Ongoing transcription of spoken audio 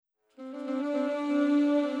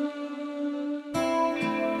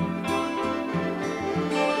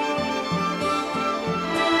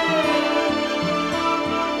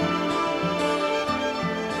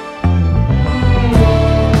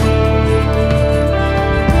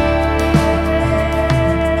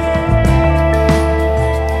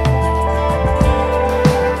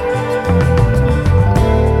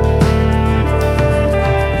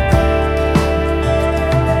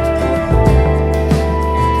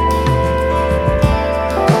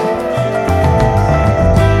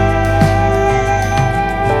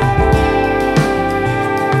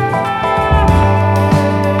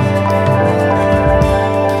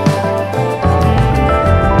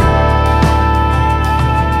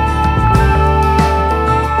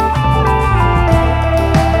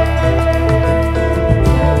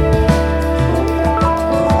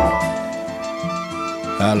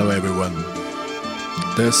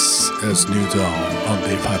is New Dawn on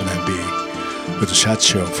the 59B with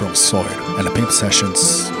Shacho from Soil and Pimp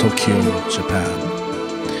Sessions, Tokyo, Japan.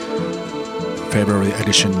 February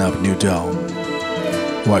edition of New Dawn.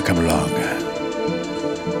 Welcome along.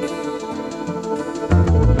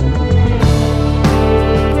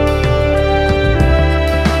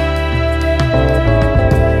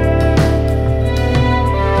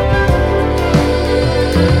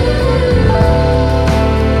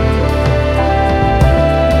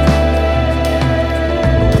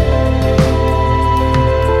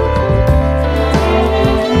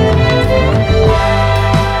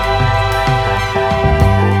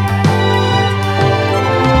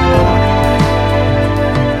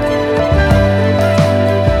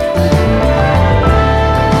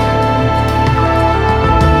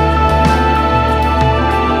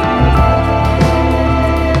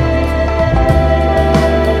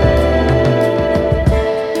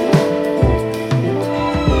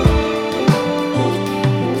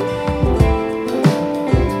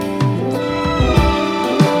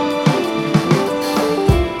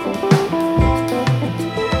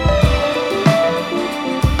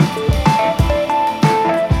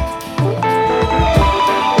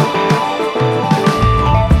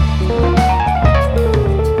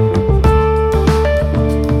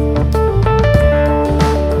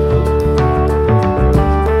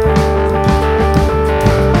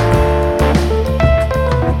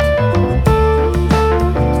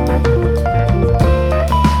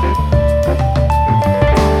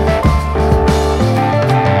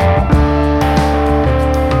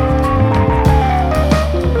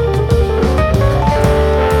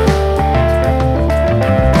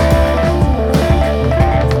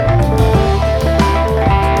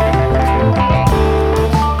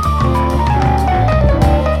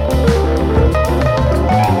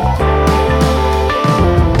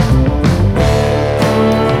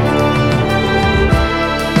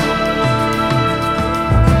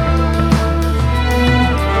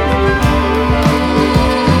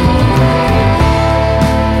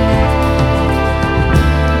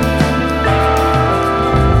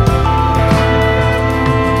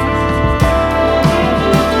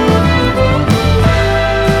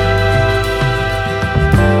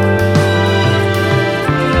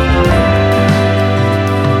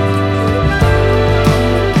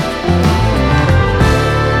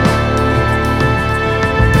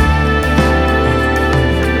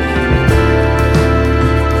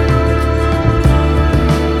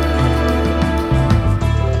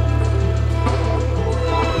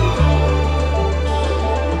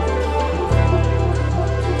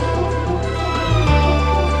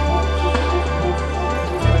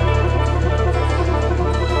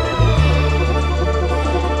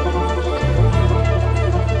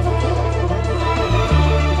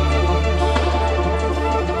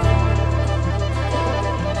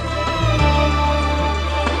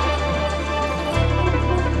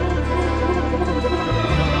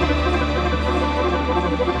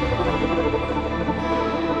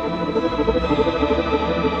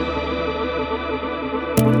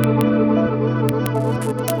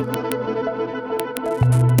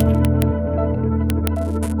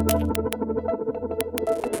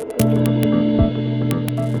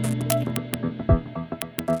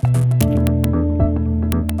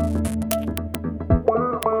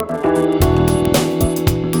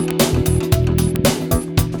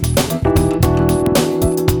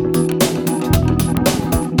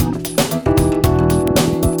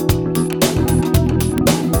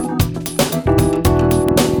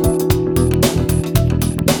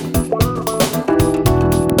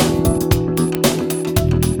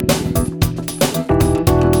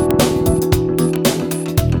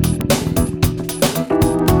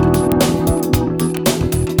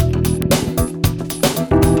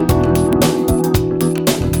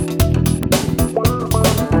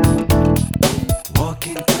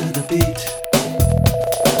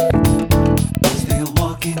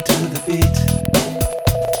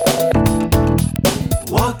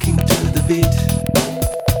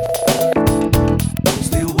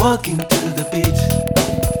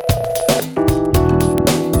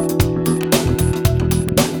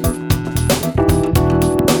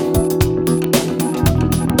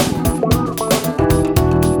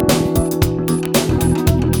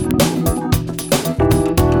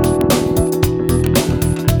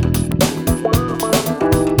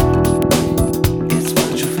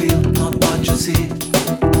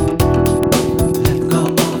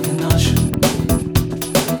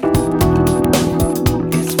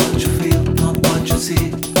 It's what you feel.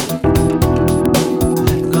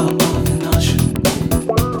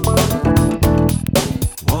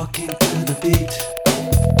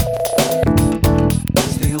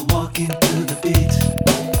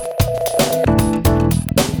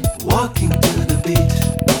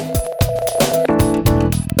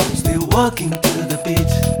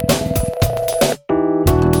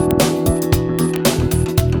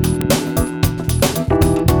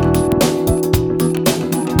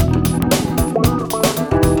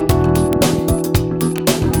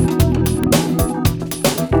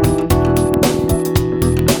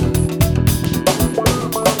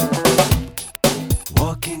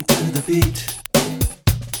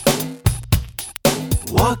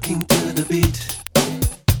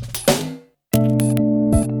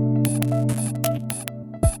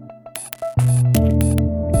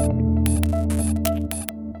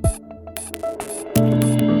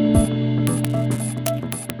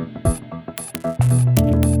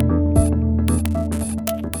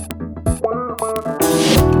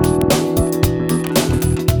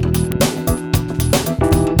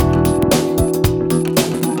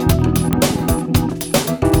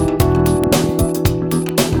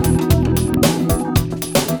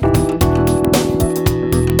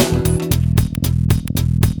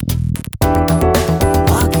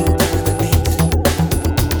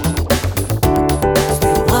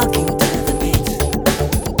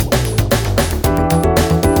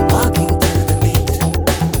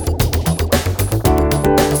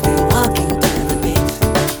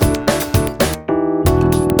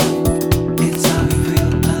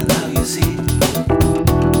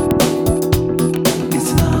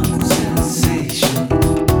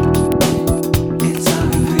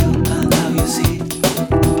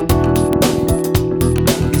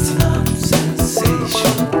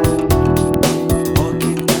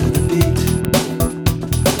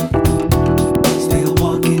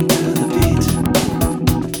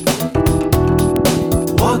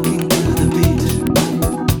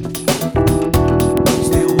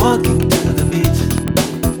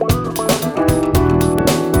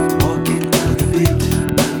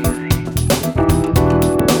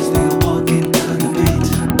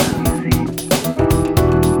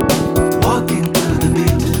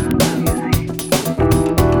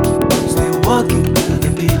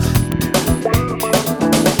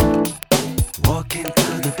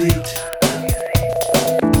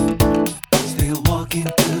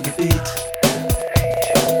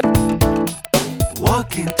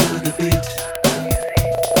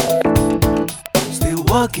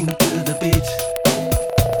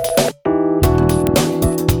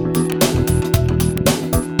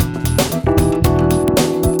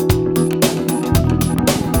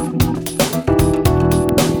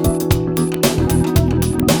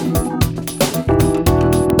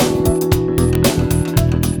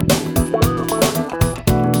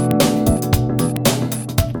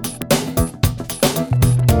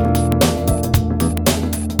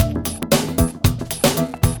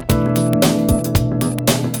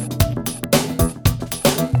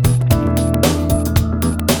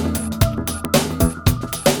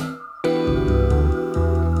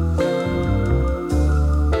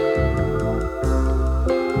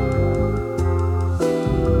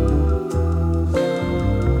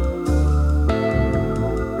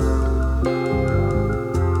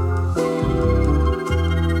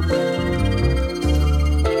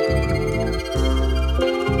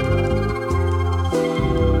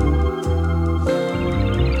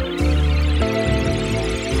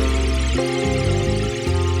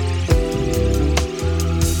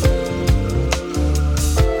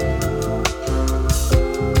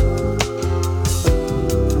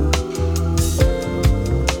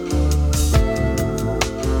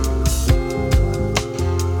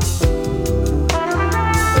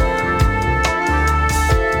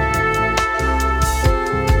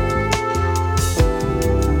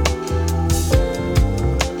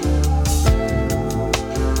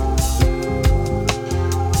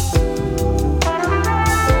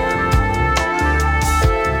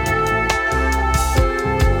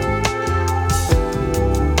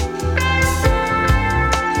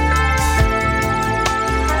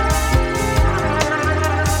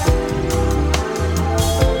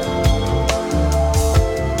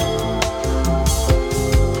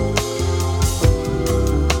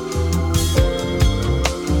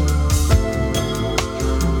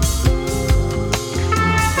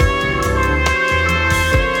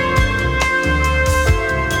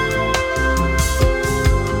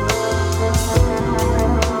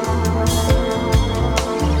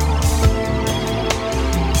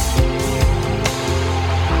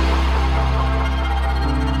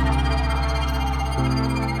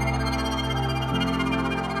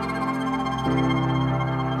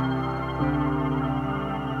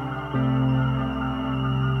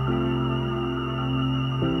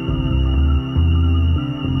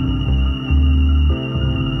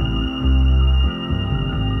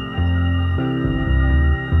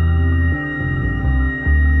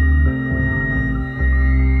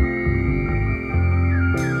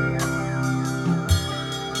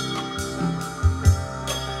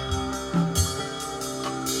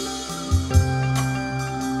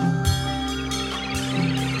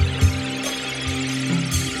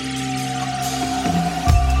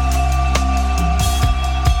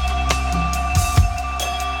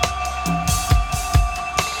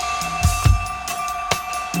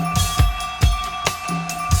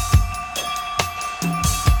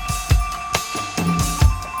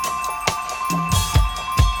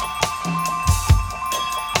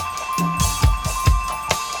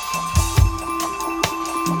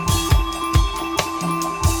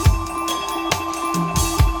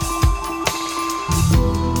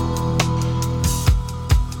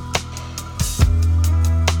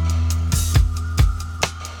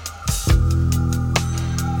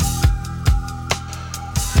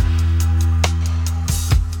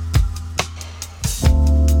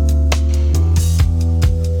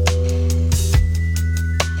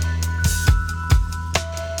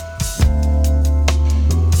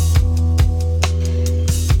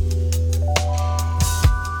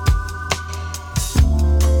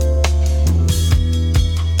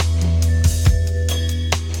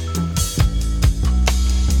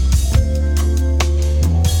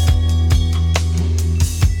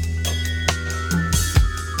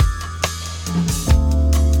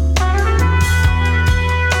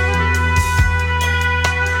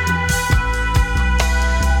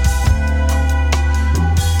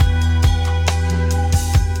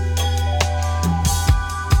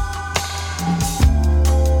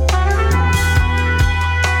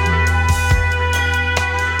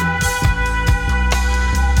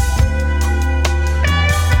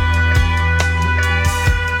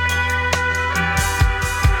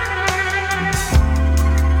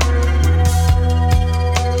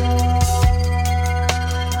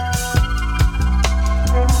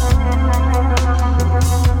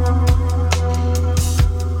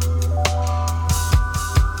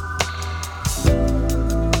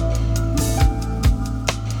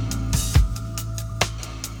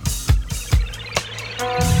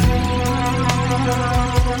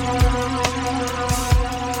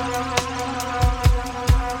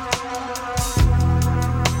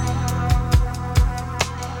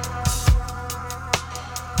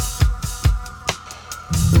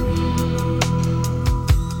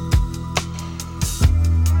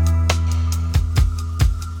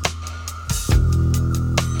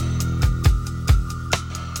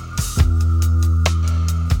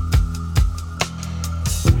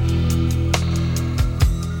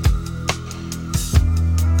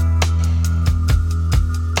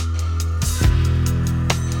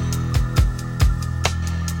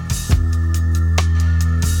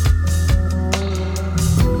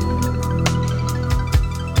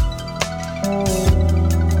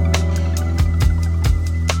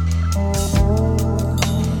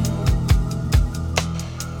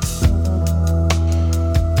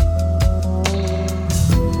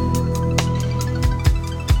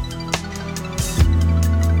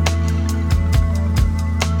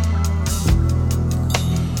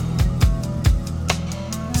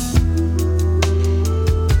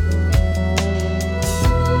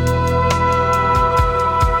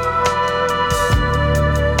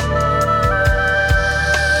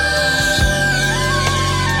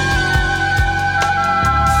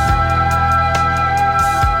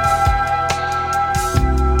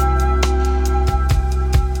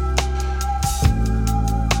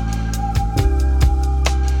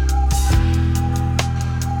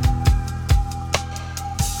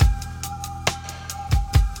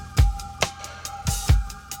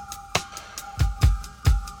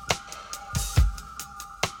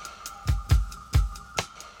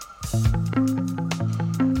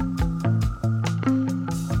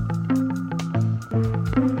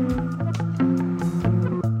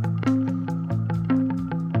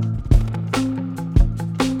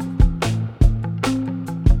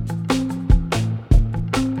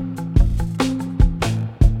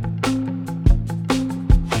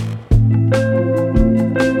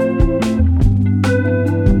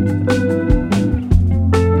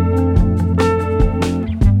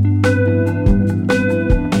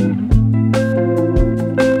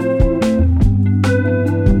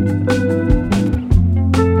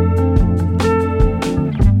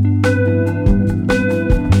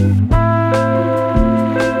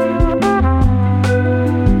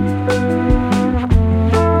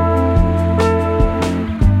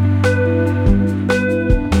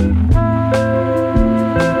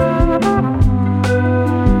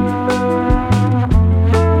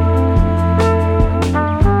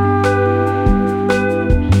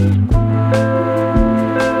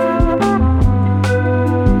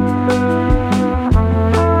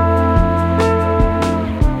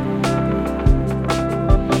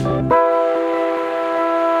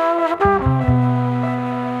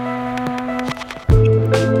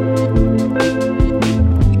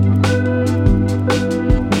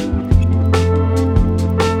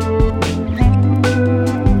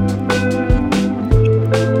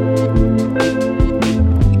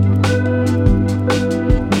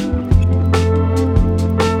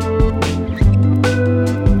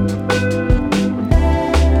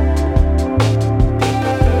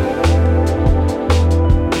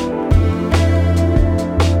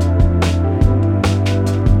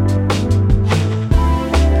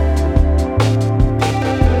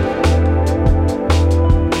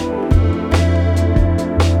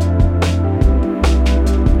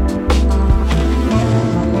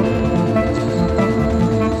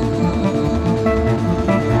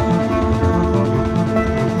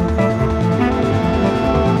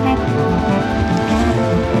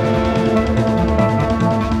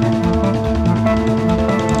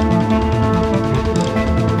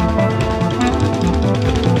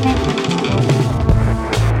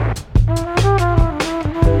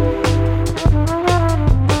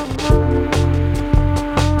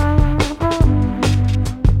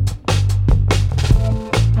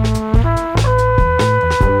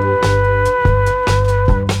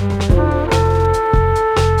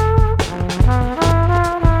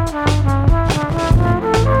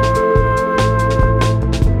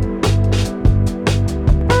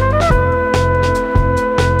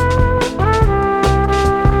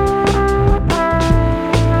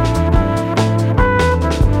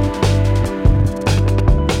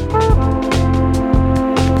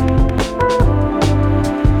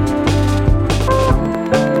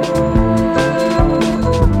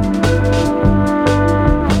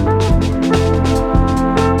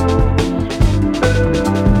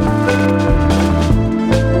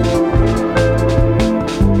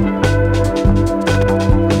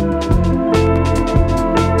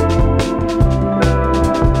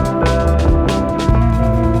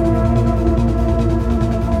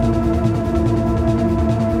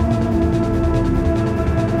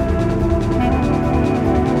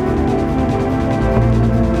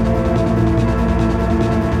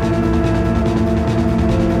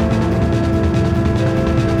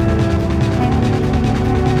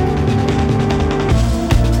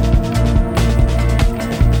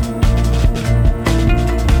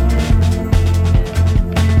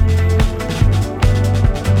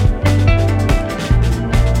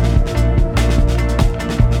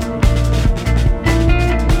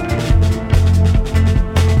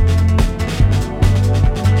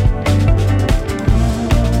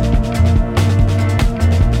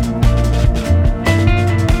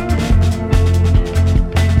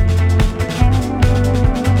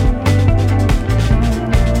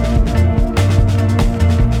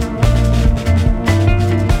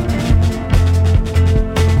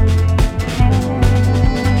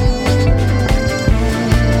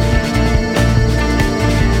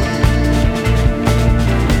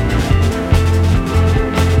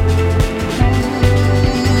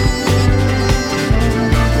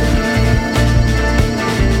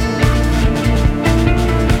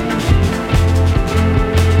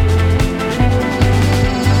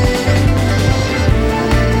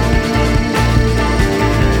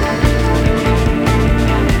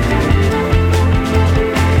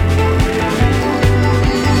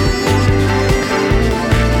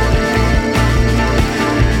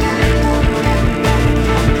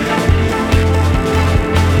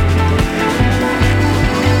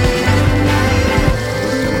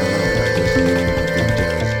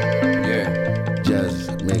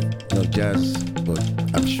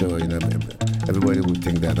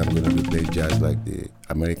 gonna be playing jazz like the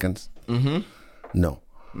Americans. Mm-hmm. No.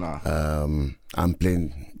 Nah. I'm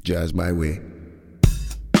playing jazz my way.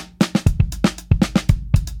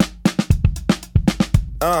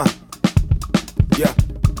 Yeah.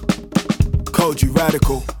 Koji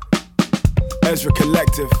Radical. Ezra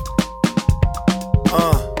Collective.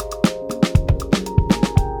 Yeah.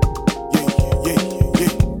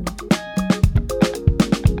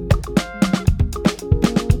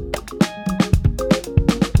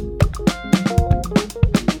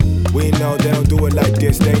 We know they don't do it like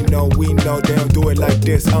this. They know we know they don't do it like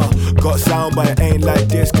this. Got sound but it ain't like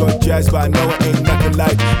this. Got jazz but I know it ain't nothing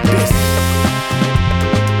like this.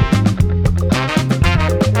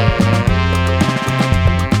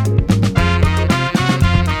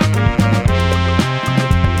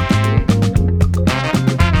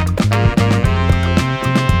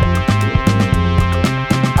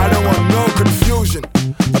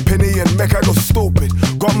 Make I go stupid.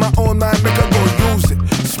 Got my own mind, make I go use it.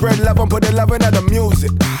 Spread love and put the love into the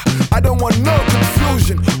music. I don't want no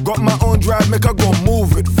confusion. Got my own drive, make I go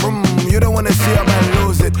move it. From you don't wanna see a man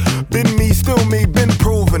lose it. Been me, still me, been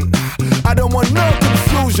proven. I don't want no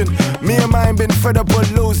confusion. Me and mine been fed up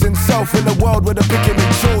with losing self in the world with the picking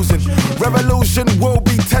and choosing. Revolution will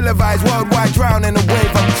be televised worldwide, drown in the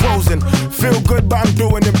wave I'm closing. Feel good, but I'm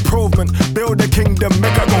doing improvement. Build a kingdom,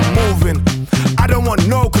 make I go moving. I don't want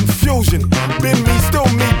no confusion. Been me, still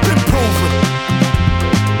me, been proven.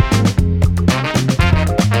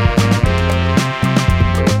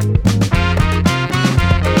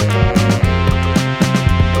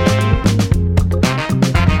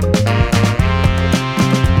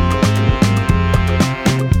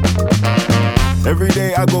 Every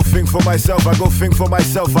day I go think for myself,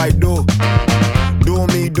 I do.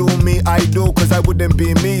 Do me, I do. Cause I wouldn't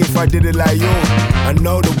be me if I did it like you. I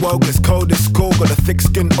know the world gets cold at school. Got a thick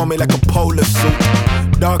skin on me like a polar suit.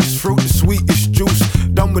 Darkest fruit, the sweetest juice.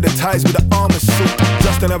 Done with the ties with the armor suit.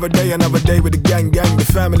 Just another day with the gang. The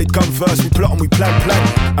family come first, we plot and we plan.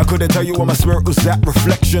 I couldn't tell you where my spirit was at.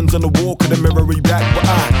 Reflections on the wall, couldn't mirror me back. But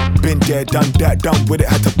I been there, done that, done with it.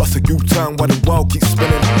 Had to bust a U-turn while the world keeps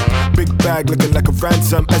spinning. Big bag looking like a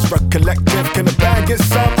ransom. Ezra Collective, can the bag get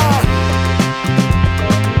some?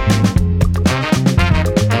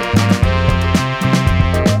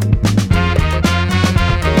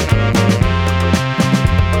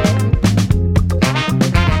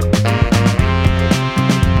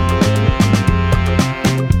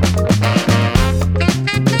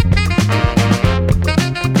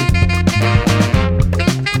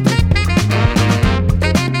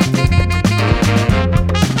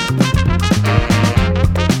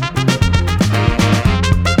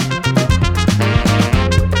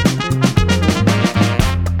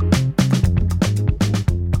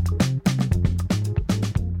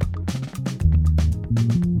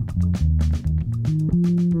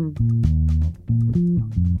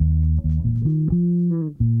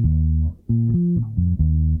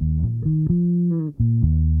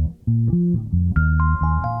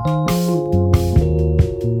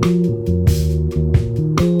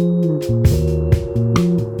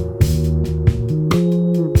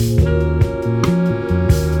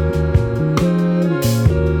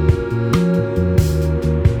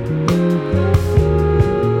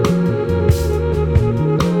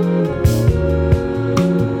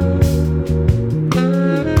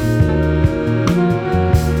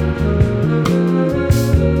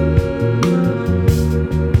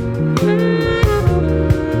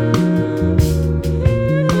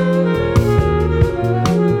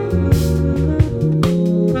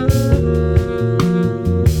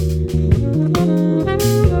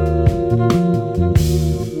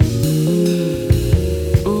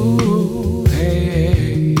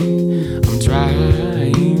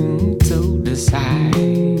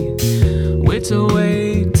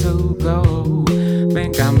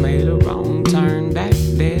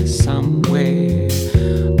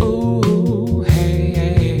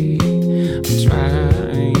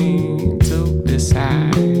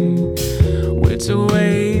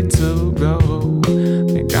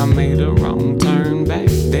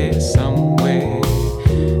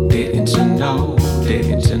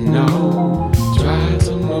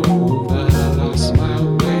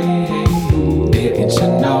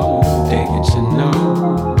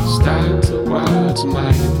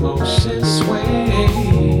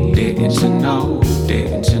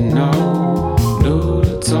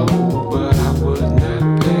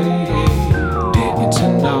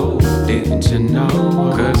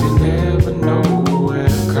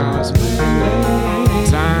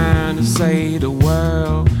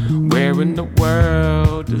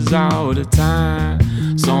 all the time.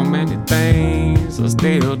 So many things are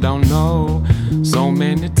still don't know. So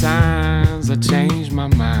many times I changed my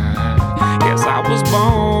mind. Yes, I was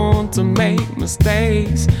born to make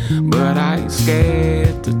mistakes, but I ain't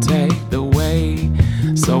scared to take the way.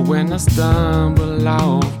 So when I stumble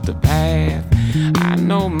off the path, I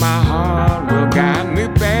know my heart will guide me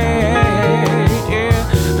back.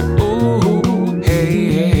 Yeah, ooh,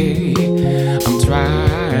 hey, I'm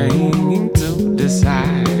trying to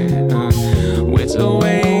decide which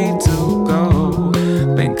way to go.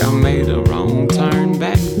 Think I made a wrong turn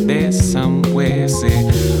back there somewhere. Say,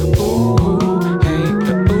 ooh, hey,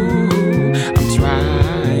 ooh, I'm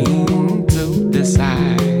trying to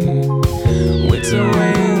decide which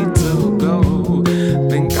way to go.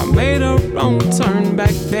 Think I made a wrong turn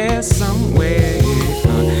back there somewhere.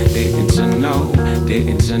 Didn't you know?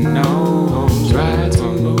 Didn't you know? Tried to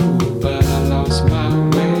move, but I lost my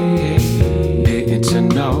way. Didn't you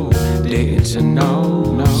know? Didn't you know?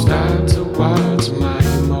 No, stop to watch my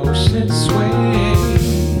emotions sway.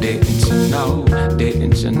 Didn't you know?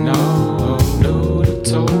 Didn't you know? Knew the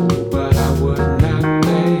toll, but I would not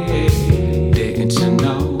pay. Didn't you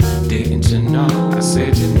know? Didn't you know? I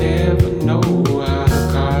said you never know how the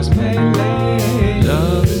cars may lay.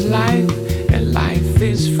 Love is life, and life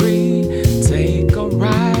is free. Take a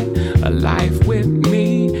ride, a life with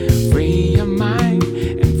me. Free your mind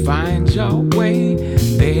and find your way.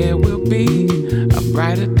 There will be a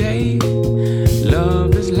brighter day.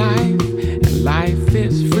 Love is life, and life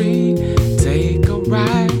is free. Take a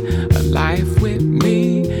ride, a life with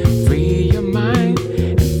me. Free your mind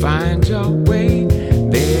and find your way.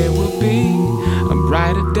 There will be a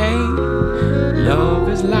brighter day. Love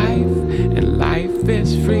is life, and life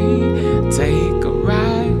is free. Take a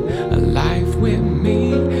ride, a life with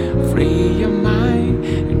me. Free your mind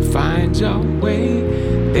and find your way.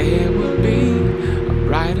 There will be a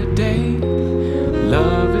brighter day.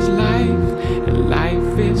 Love is life, and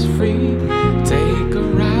life is free. Take a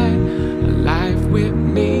ride, a life with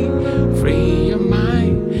me. Free your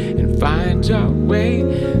mind and find your way.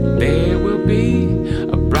 There will be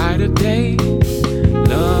a brighter day.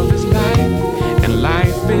 Love is life, and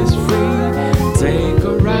life is free. Take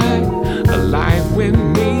a ride, a life with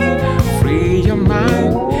me. Free your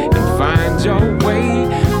mind and find your way.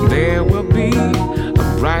 There will be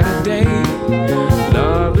a brighter day.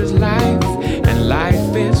 Love is life, and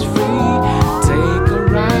life is free. Take a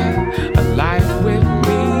ride, a life with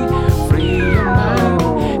me. Free your mind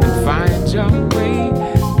and find your way.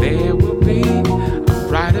 There will be a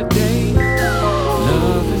brighter day.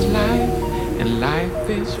 Love is life, and life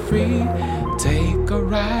is free. Take a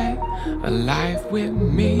ride, a life with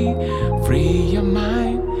me. Free your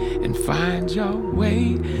mind and find your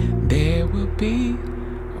way. There will be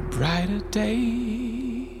a brighter day.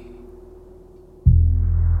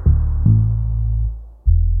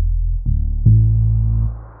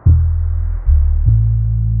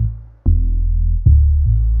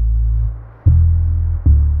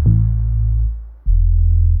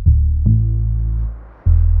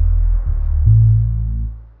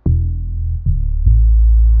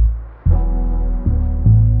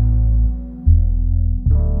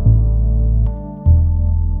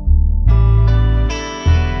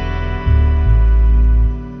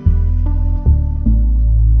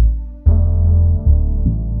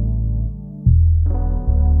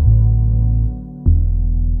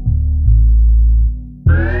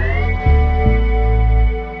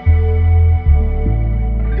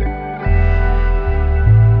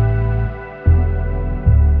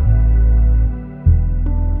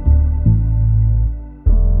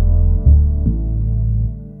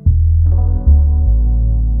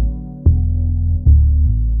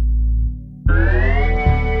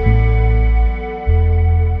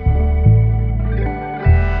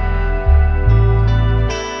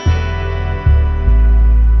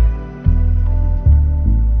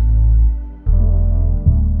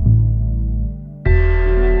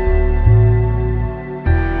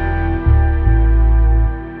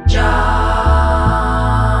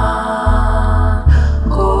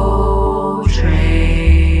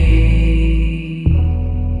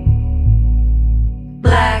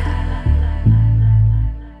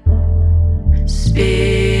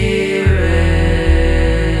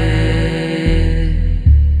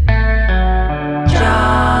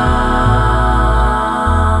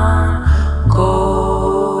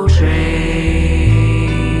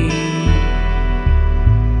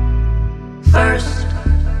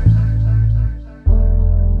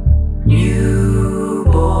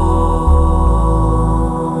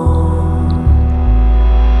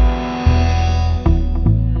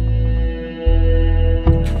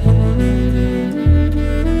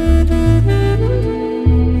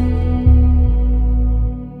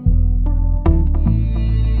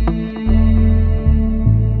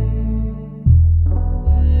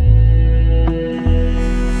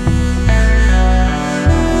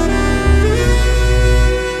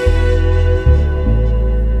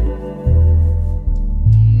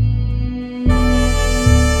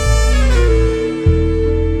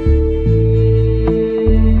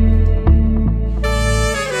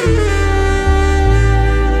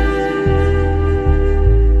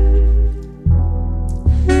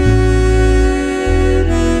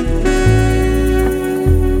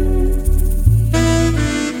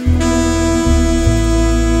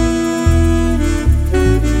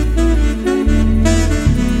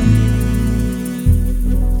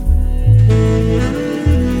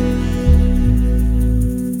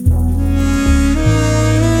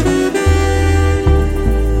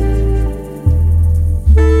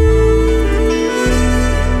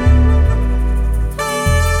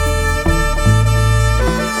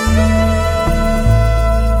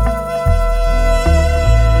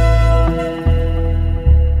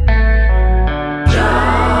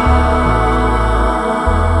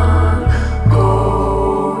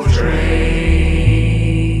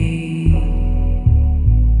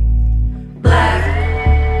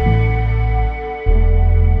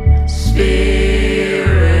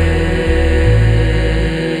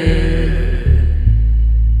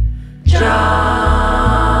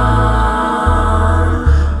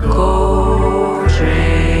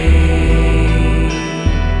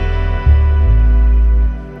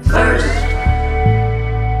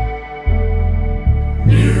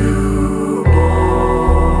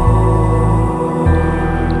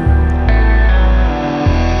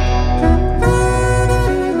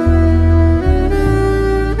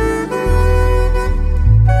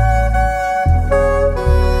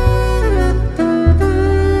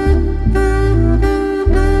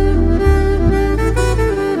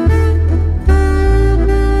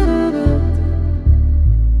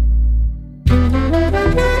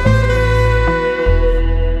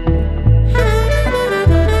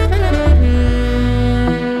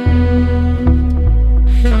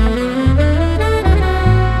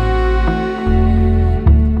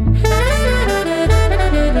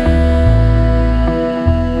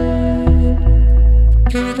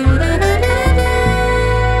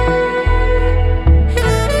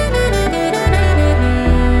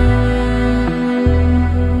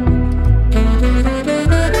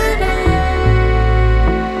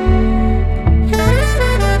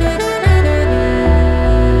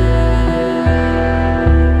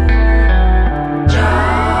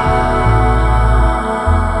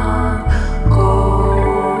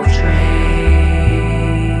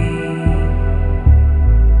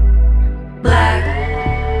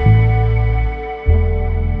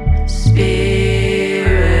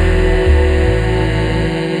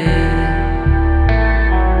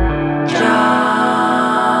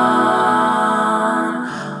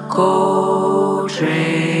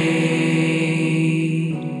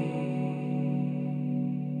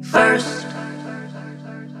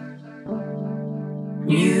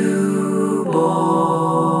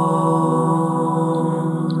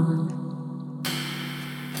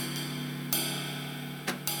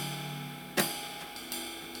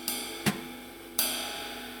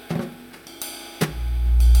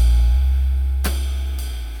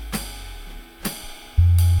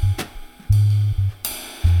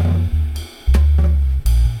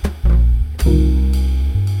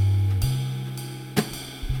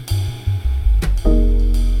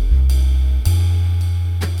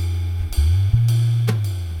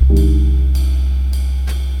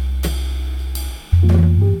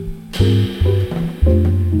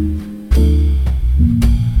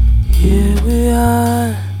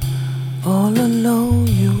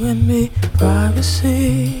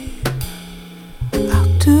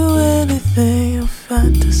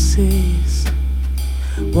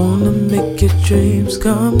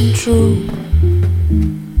 Come true.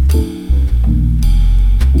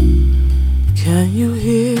 Can you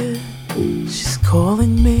hear? She's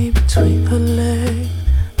calling me between her legs,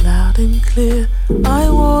 loud and clear. I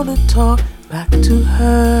wanna talk back to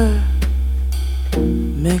her,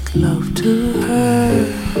 make love to her.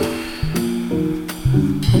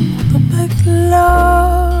 I wanna make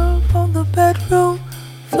love on the bedroom,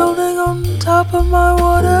 floating on top of my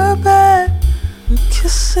waterbed, and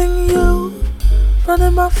kissing you,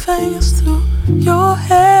 running my fingers through your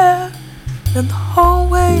hair in the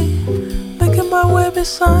hallway, making my way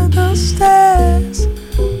beside the stairs.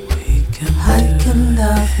 I can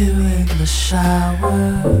love you in the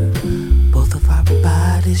shower, both of our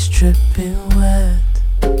bodies dripping wet.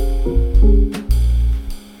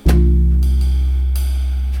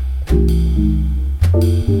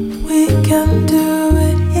 We can do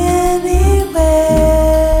it anywhere.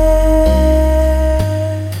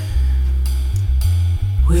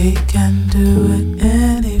 We can do it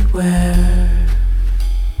anywhere.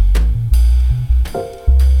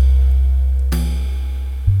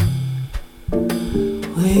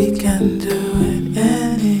 We can do it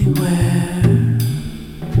anywhere.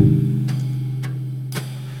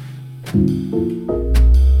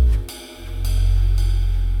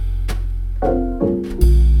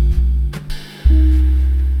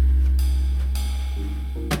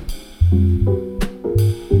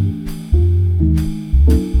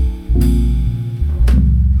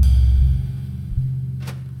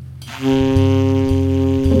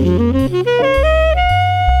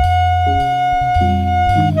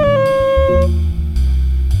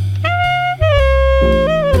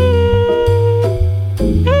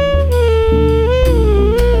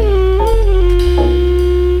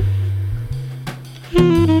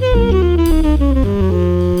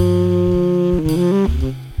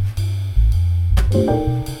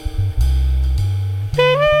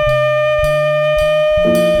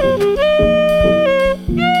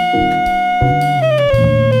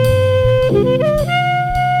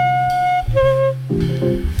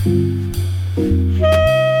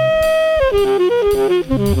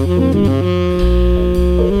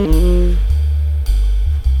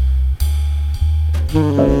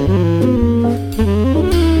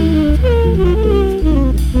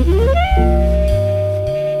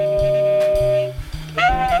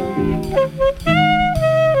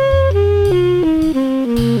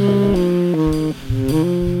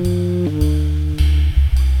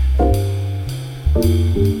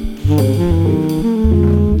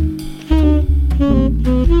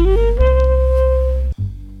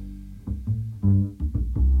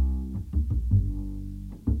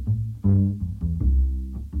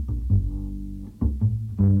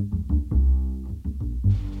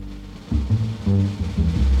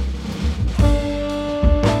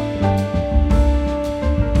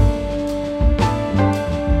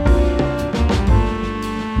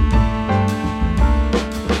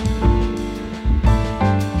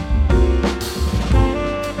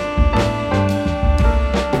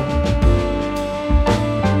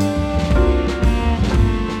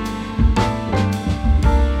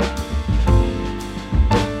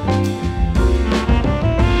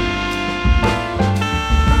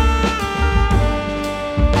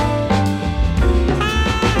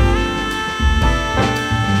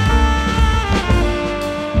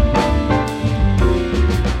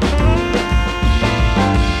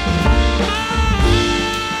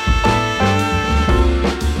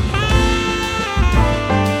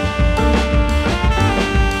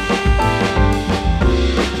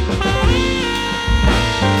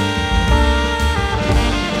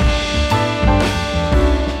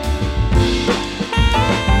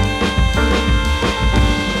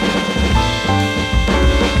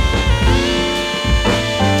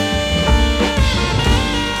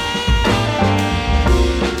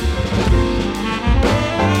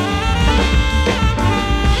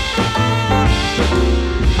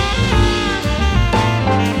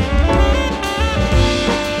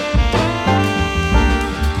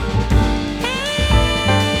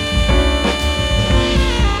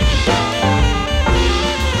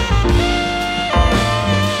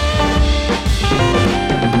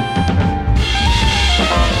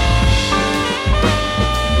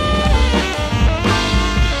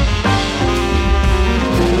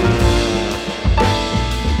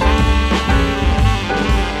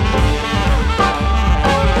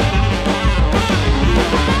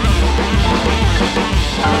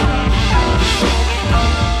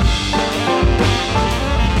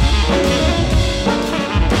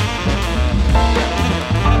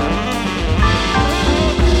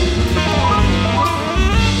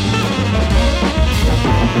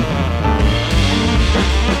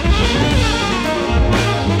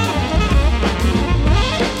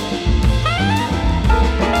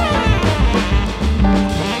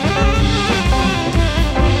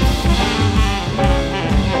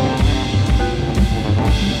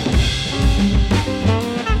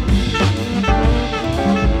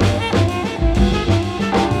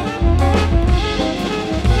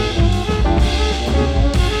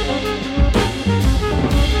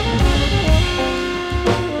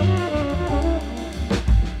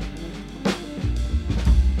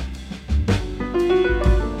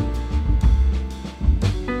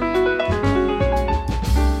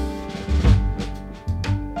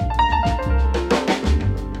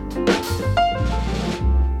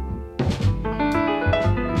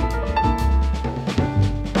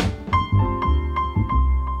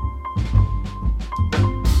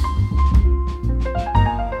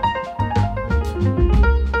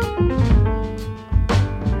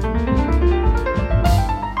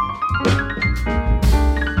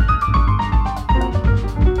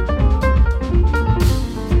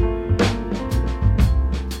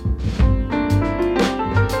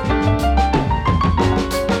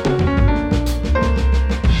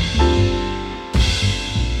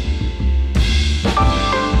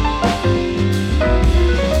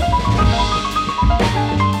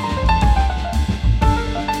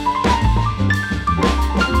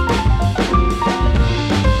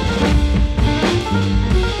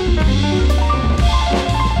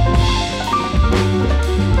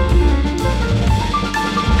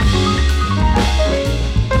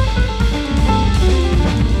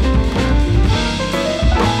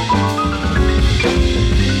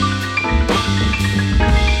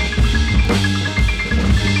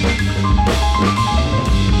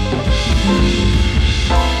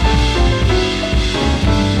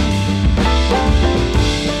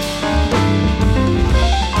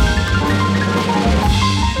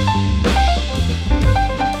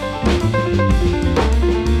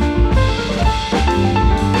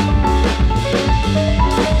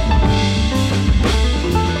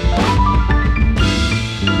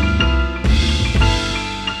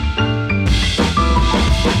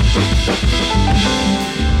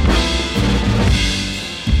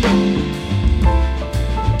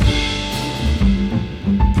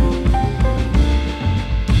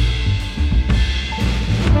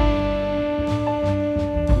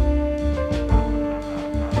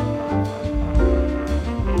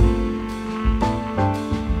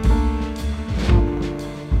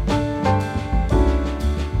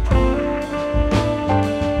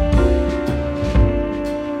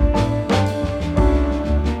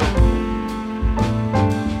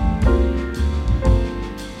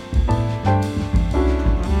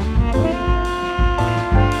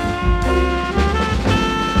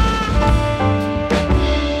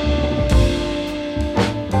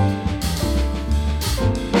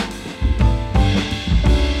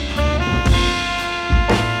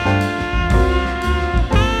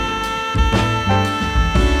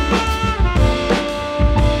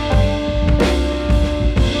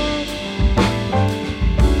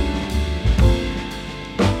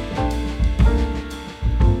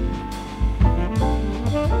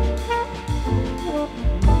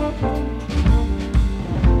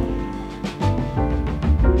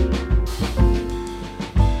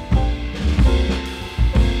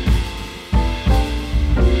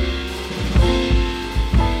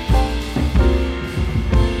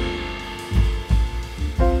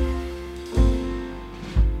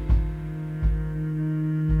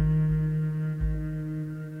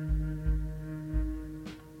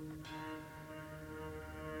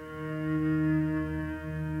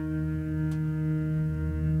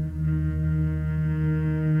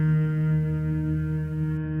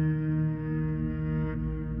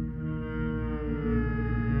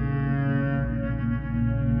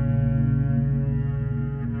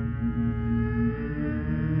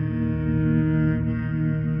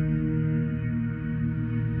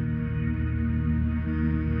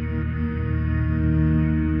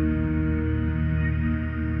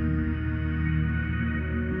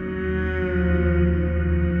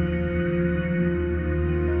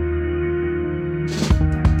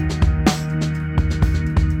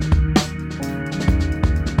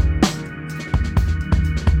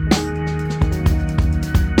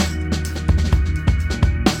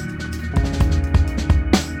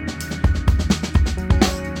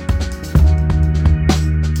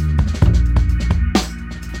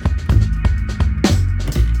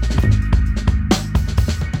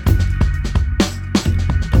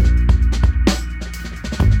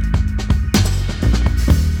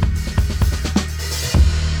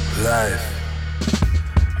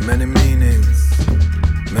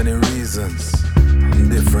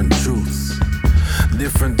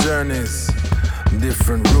 Different journeys,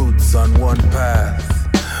 different routes on one path,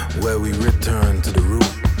 where we return to the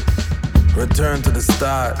root, return to the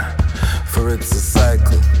start, for it's a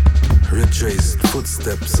cycle, retraced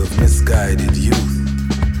footsteps of misguided youth.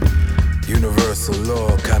 Universal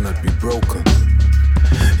law cannot be broken.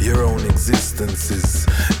 Your own existence is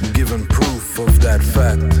given proof of that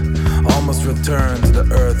fact. Almost return to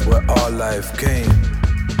the earth where all life came.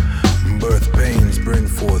 Birth pains bring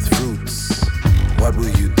forth fruits. What will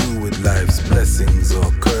you do with life's blessings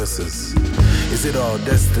or curses? Is it all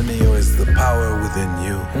destiny or is the power within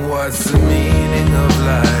you? What's the meaning of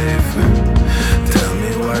life? Tell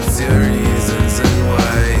me what's your reasons and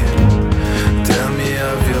why. Tell me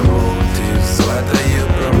of your motives. What are you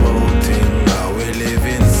promoting? Are we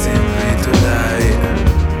living simply to die?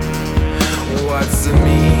 What's the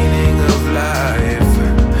meaning of life?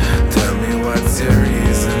 Tell me what's your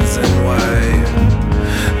reasons and why.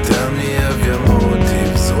 Tell me of your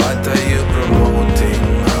motives. What are you promoting?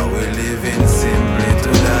 Are we living simply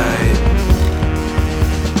to die?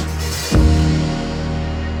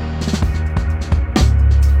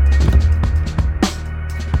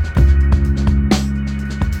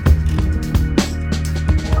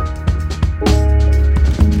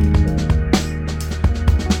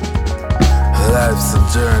 Life's a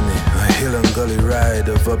journey, a hill and gully ride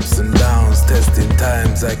of ups and downs, testing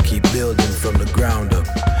times. I keep building from the ground up.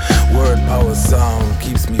 Word power sound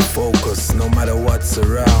keeps me focused no matter what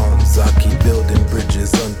surrounds. I keep building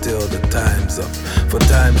bridges until the time's up. For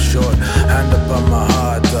time's short, hand upon my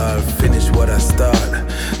heart, I'll finish what I start.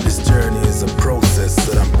 This journey is a process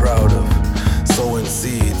that I'm proud of. Sowing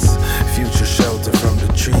seeds, future shelter from the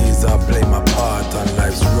trees. I'll play my part on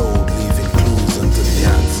life's road, leaving clues unto the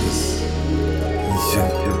answers.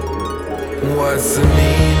 What's the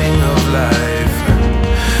meaning of life?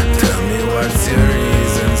 Tell me what's your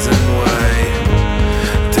reasons and why.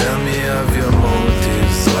 Tell me of your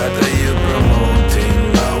motives. What are you promoting?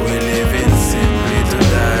 Are we living simply to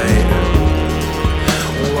die?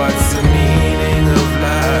 What's the meaning of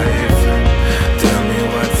life? Tell me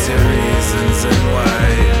what's your reasons and why.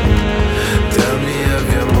 Tell me of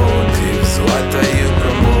your motives. What are you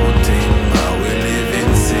promoting? Are we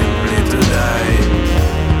living simply to die?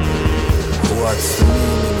 What's the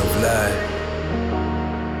meaning of life?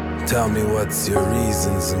 Tell me what's your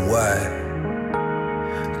reasons and why.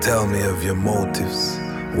 Tell me of your motives.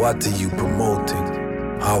 What are you promoting?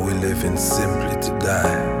 Are we living simply to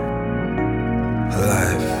die?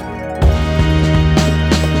 Life.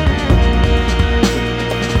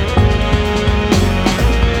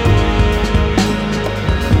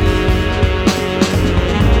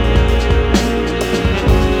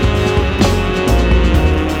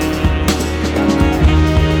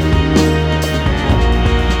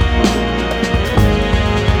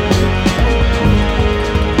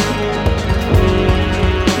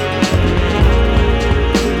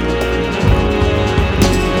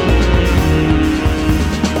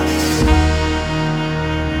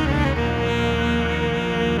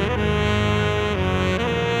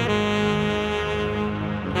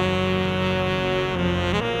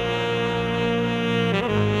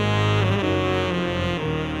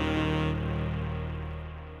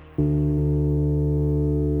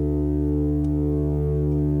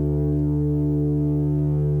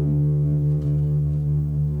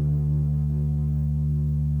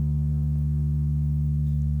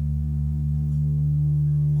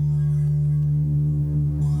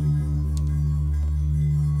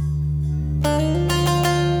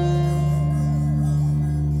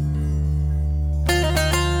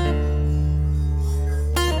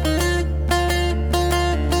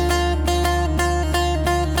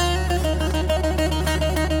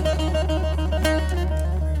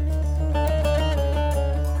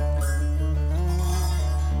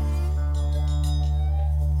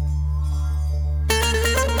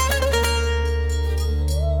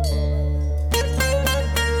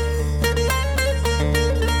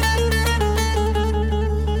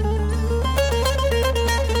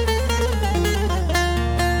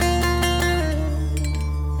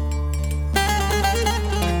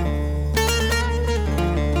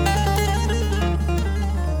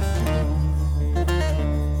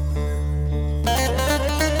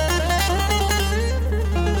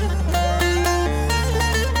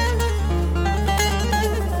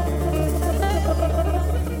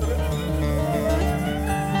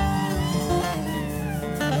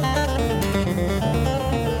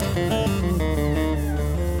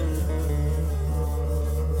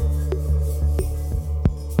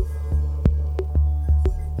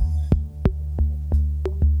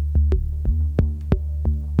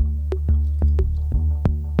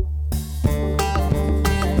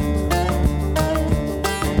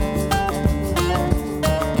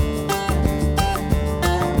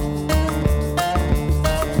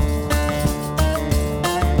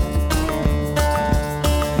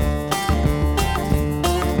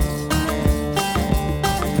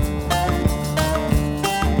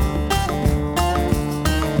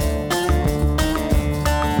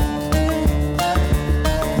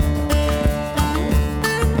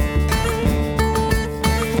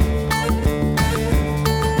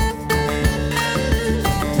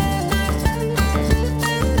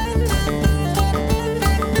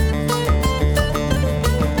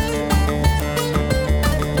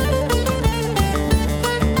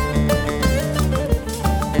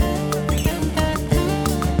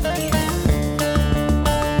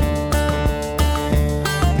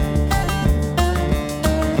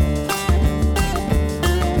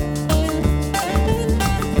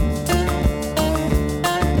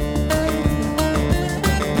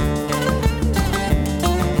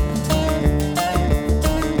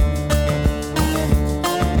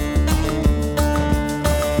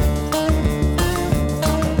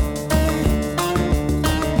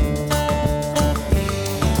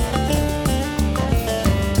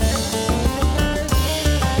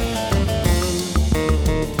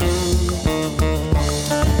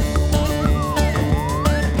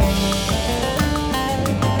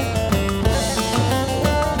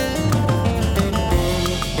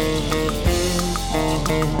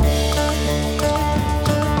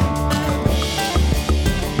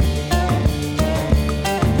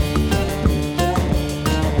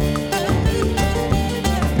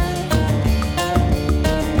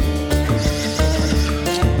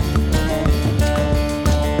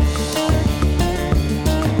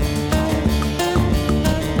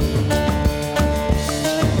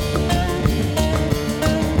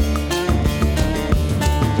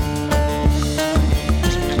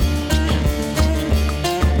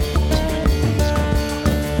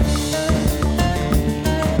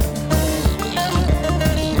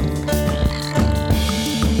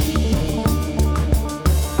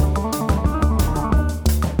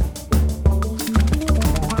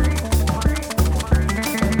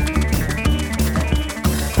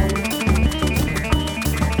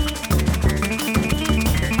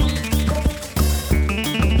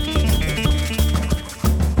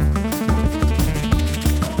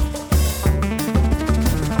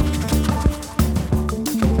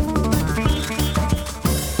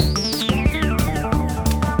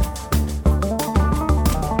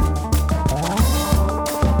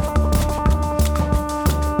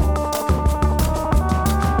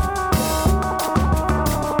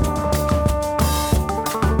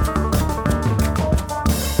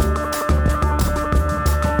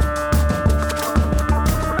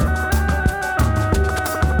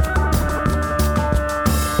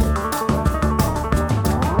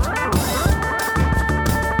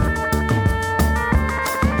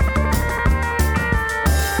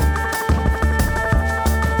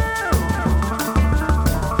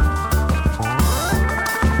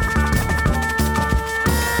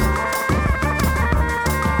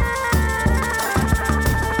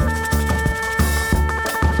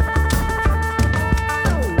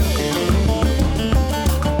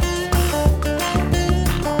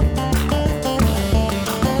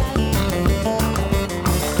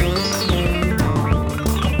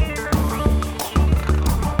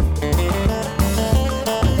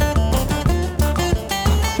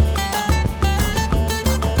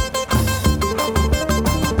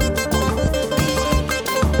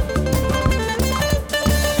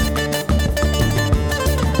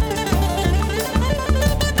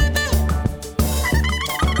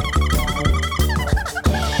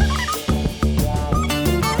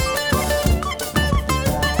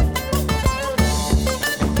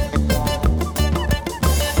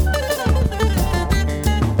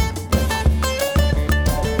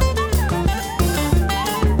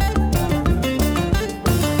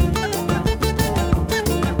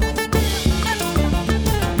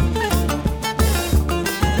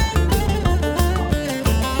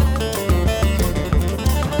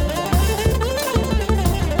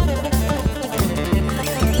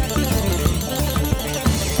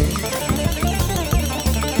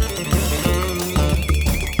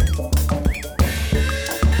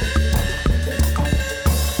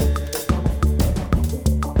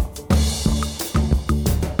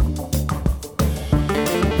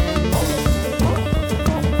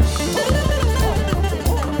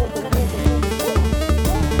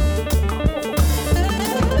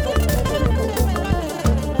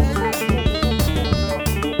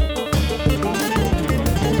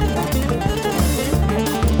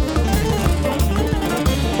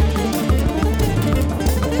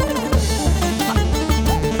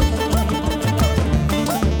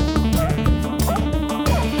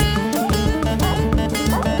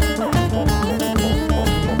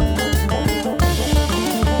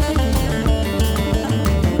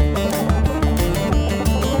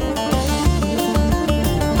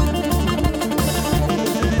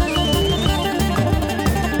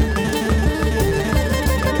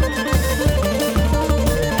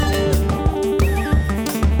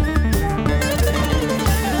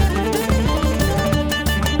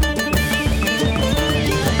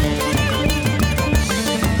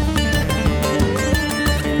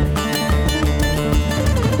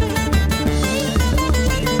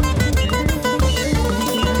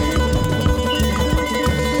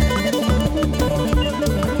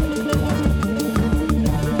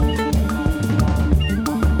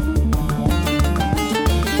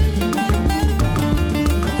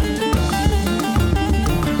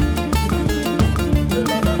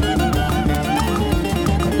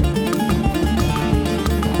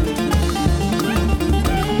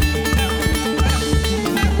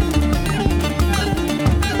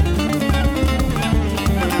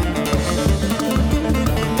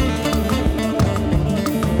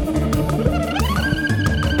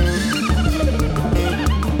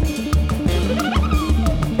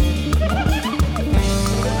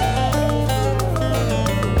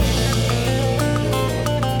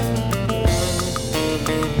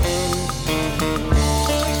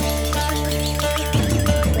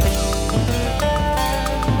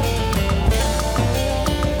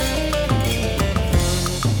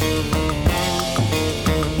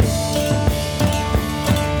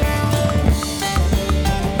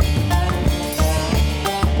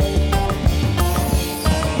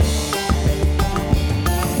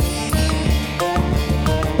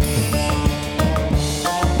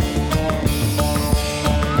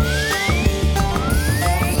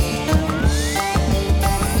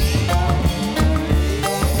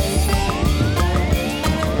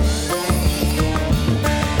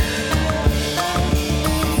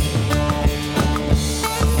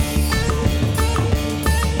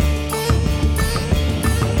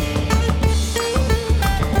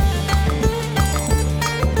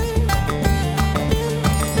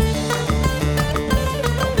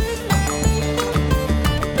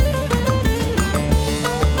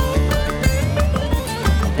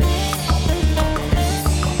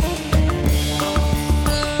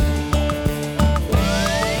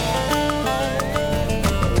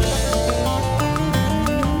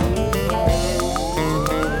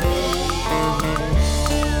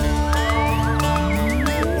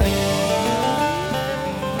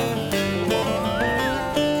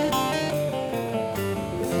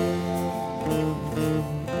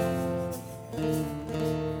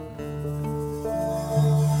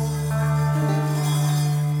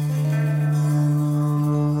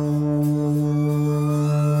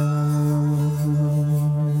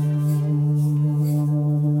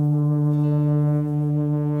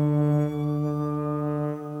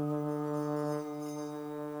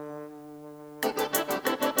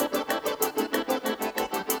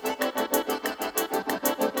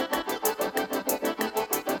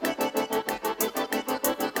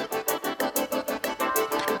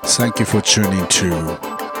 Thank you for tuning to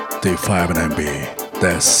the 5NB.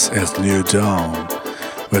 This is New Dawn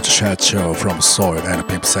with Shacho from Soil and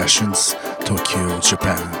Pimp Sessions, Tokyo,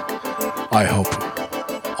 Japan. I hope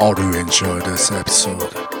all you enjoy this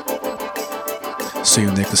episode. See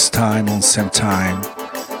you next time on same time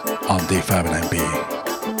on the 5NB.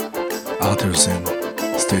 Until then,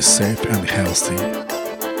 stay safe and healthy.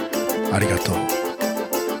 ありがとう。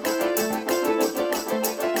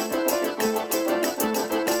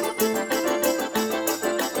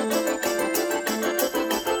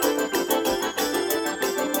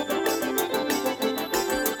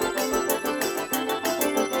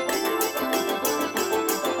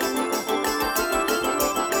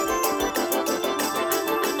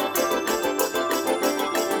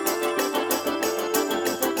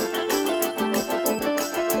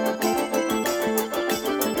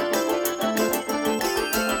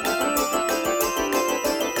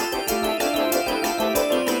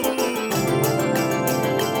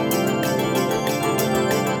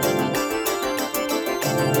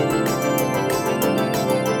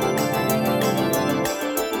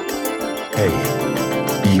Hey,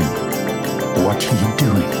 you. What are you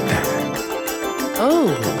doing there? Oh,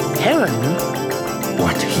 Heron.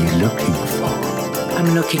 What are you looking for?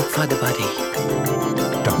 I'm looking for the body.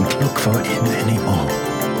 Don't look for him anymore.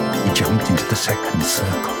 He jumped into the second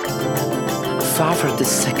circle. Far from the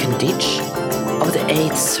second ditch of the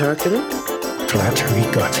eighth circle. Flattery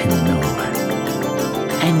got him nowhere.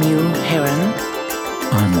 And you, Heron?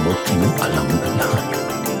 I'm walking along the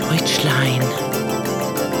line. Which line?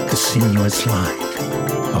 The sinuous line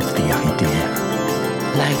of the idea.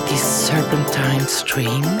 Like this serpentine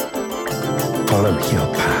stream? Follow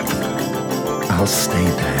your path. I'll stay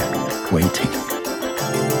there, waiting.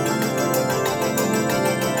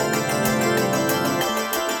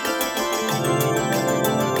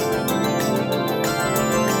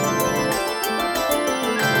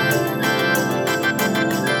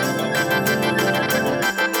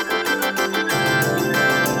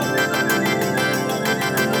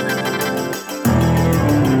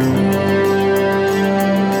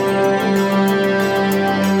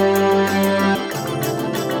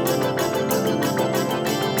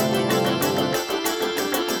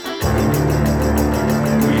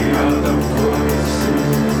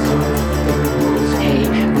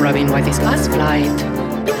 Why this last flight?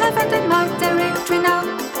 You have entered my territory now.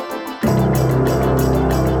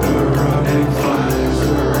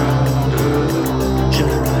 Je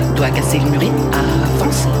dois casser le muret.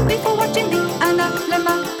 Avance. Before watching the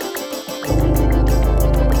analema.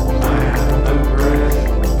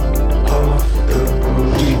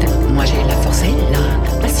 Guide, moi j'ai la force et la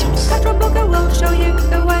patience. Patrol Booker will show you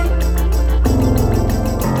the way.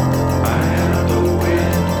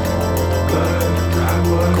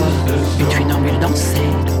 Une funambule dans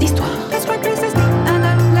cette histoire. That's what this is the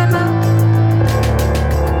analema.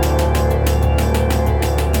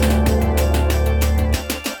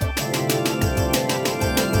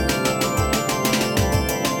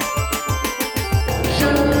 Je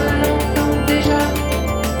l'entends déjà.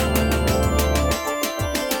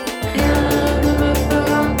 Rien ne me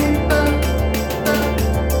fera plus peur.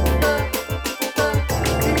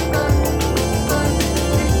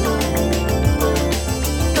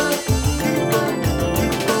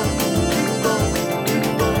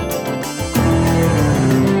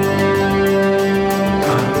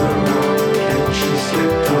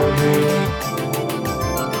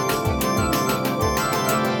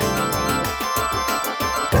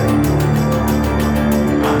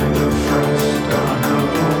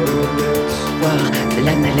 Voir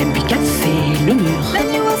l'analème puis casser le mur.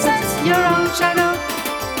 Then you will sense your own shadow.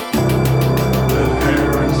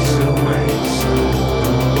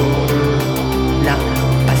 La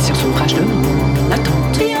patience ouvrage de mon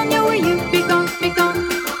attente. Be on your way, you be gone, be gone.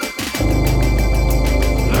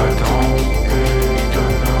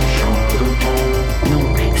 Non,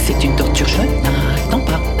 c'est une torture, je n'attends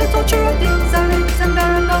pas. The torture of desire is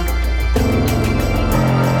unbearable.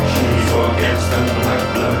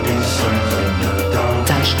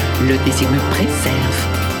 Tâche, le désir me préserve.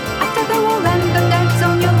 After the war